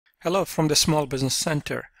Hello from the Small Business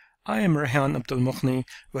Center. I am Rehan Abdul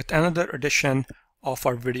with another edition of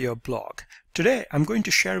our video blog. Today I'm going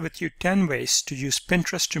to share with you 10 ways to use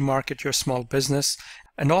Pinterest to market your small business,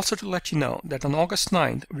 and also to let you know that on August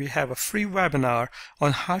 9th we have a free webinar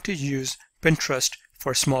on how to use Pinterest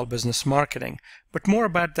for small business marketing. But more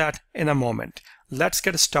about that in a moment. Let's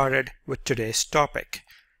get started with today's topic.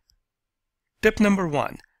 Tip number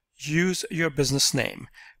 1. Use your business name.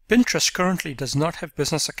 Pinterest currently does not have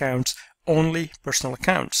business accounts, only personal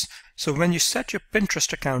accounts. So when you set your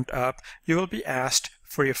Pinterest account up, you will be asked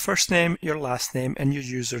for your first name, your last name, and your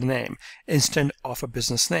username instead of a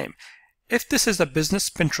business name. If this is a business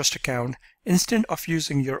Pinterest account, instead of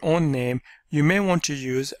using your own name, you may want to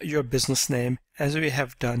use your business name as we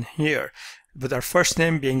have done here, with our first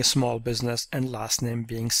name being a small business and last name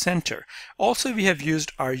being center. Also, we have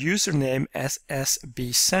used our username as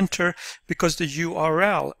SB Center because the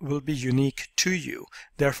URL will be unique to you.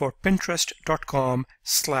 Therefore,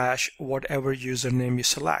 pinterest.com/whatever username you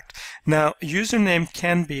select. Now, username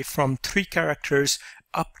can be from 3 characters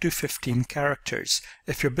up to 15 characters.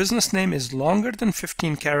 If your business name is longer than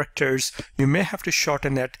 15 characters, you may have to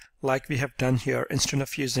shorten it like we have done here. Instead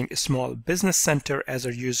of using a small business center as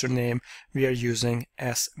our username, we are using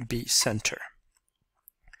SB Center.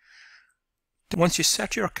 Once you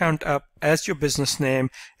set your account up as your business name,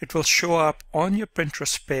 it will show up on your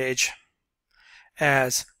Pinterest page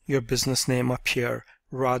as your business name up here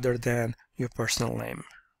rather than your personal name.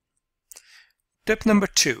 Tip number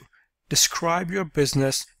 2. Describe your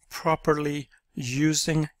business properly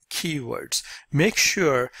using keywords. Make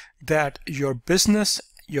sure that your business,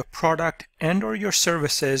 your product, and or your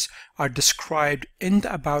services are described in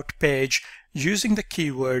the About page using the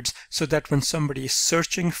keywords, so that when somebody is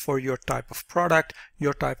searching for your type of product,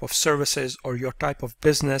 your type of services, or your type of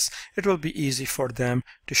business, it will be easy for them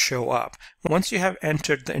to show up. Once you have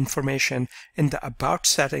entered the information in the About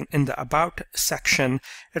section,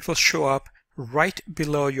 it will show up right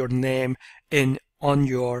below your name on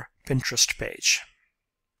your Pinterest page.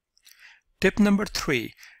 Tip number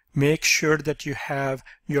 3. Make sure that you have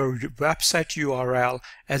your website URL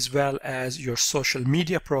as well as your social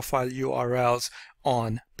media profile URLs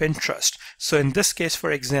on Pinterest. So in this case,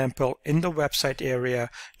 for example, in the website area,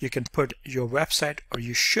 you can put your website, or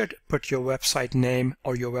you should put your website name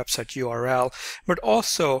or your website URL, but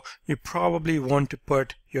also you probably want to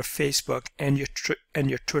put your Facebook and your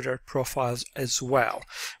Twitter profiles as well.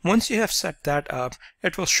 Once you have set that up,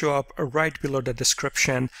 it will show up right below the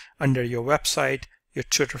description under your website, your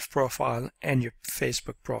Twitter profile, and your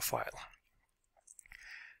Facebook profile.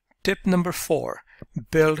 Tip number 4.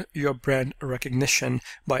 Build your brand recognition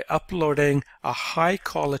by uploading a high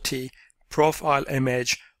quality profile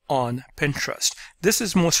image on Pinterest. This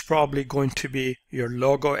is most probably going to be your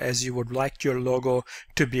logo, as you would like your logo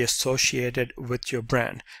to be associated with your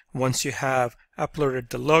brand. Once you have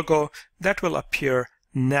uploaded the logo, that will appear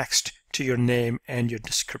next to your name and your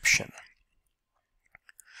description.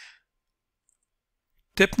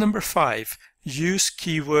 Tip number 5. Use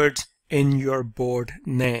keywords in your board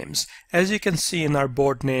names. As you can see in our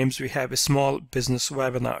board names, we have a small business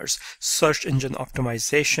webinars, search engine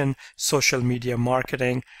optimization, social media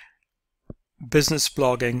marketing, business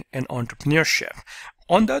blogging, and entrepreneurship.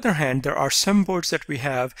 On the other hand, there are some boards that we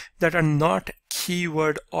have that are not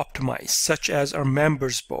keyword optimized, such as our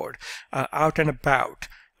members board, out and about,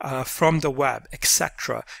 from the web,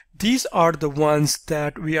 etc. These are the ones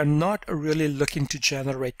that we are not really looking to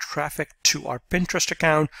generate traffic to our Pinterest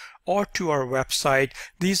account or to our website.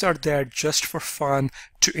 These are there just for fun,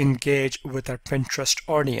 to engage with our Pinterest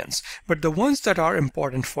audience. But the ones that are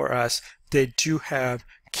important for us, they do have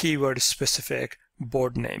keyword specific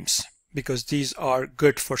board names, because these are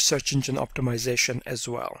good for search engine optimization as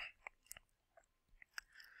well.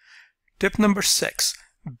 Tip number 6.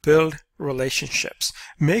 Build relationships.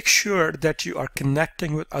 Make sure that you are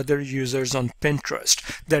connecting with other users on Pinterest,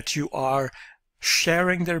 that you are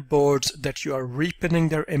sharing their boards, that you are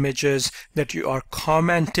repinning their images, that you are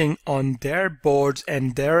commenting on their boards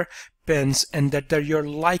and their pins, and that you're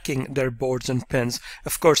liking their boards and pins.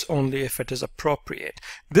 Of course, only if it is appropriate.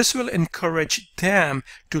 This will encourage them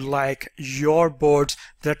to like your boards,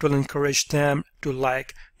 that will encourage them to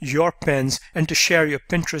like your pins and to share your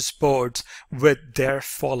Pinterest boards with their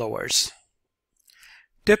followers.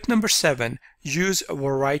 Tip number 7. Use a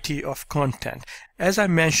variety of content. As I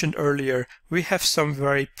mentioned earlier, we have some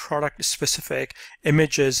very product specific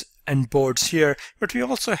images and boards here, but we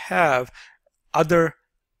also have other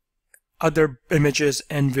images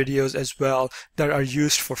and videos as well that are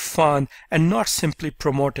used for fun and not simply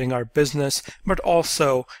promoting our business, but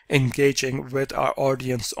also engaging with our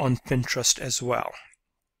audience on Pinterest as well.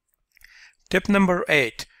 Tip number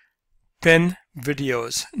 8, pin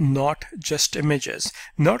videos, not just images.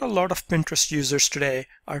 Not a lot of Pinterest users today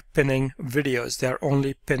are pinning videos. They are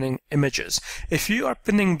only pinning images. If you are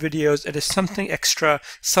pinning videos, it is something extra,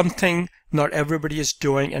 something not everybody is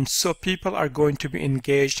doing, and so people are going to be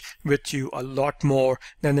engaged with you a lot more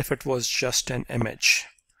than if it was just an image.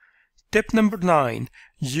 Tip number 9,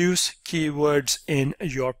 use keywords in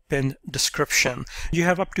your pin description. You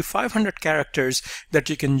have up to 500 characters that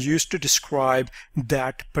you can use to describe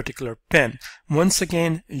that particular pin. Once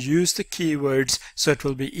again, use the keywords so it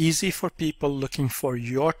will be easy for people looking for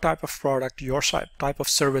your type of product, your type of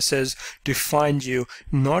services to find you,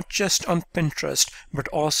 not just on Pinterest, but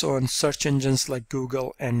also on search engines like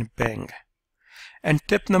Google and Bing. And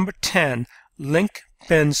tip number 10, link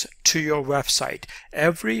pins to your website.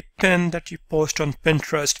 Every pin that you post on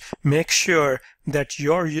Pinterest, make sure that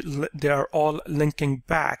they are all linking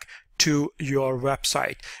back to your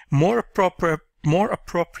website. More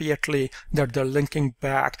appropriately, that they're linking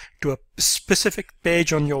back to a specific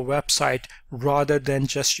page on your website rather than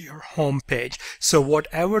just your home page. So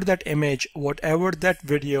whatever that image, whatever that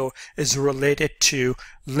video is related to,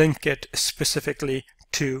 link it specifically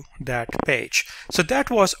to that page. So that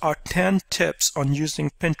was our 10 tips on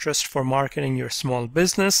using Pinterest for marketing your small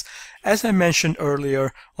business. As I mentioned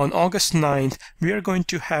earlier, on August 9th, we are going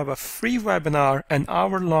to have a free webinar, an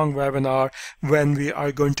hour-long webinar, when we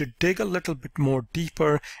are going to dig a little bit more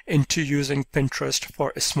deeper into using Pinterest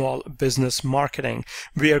for small business marketing.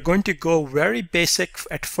 We are going to go very basic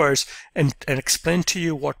at first and explain to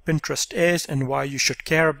you what Pinterest is and why you should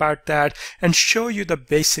care about that, and show you the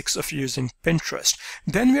basics of using Pinterest.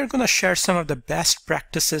 Then we are going to share some of the best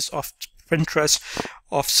practices of Pinterest,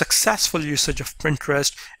 of successful usage of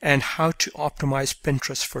Pinterest, and how to optimize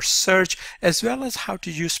Pinterest for search, as well as how to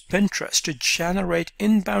use Pinterest to generate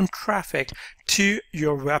inbound traffic to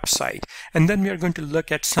your website. And then we are going to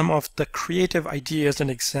look at some of the creative ideas and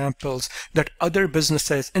examples that other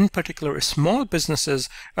businesses, in particular small businesses,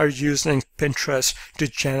 are using Pinterest to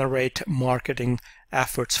generate marketing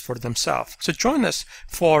efforts for themselves. So join us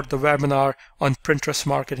for the webinar on Pinterest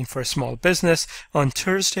marketing for a small business on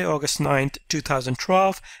Thursday, August 9th,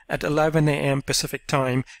 2012 at 11 a.m. Pacific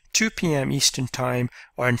time, 2 p.m. Eastern time,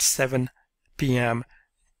 or 7 p.m.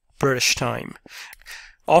 British time.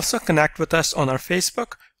 Also connect with us on our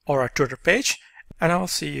Facebook or our Twitter page, and I'll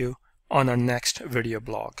see you on our next video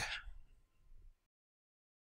blog.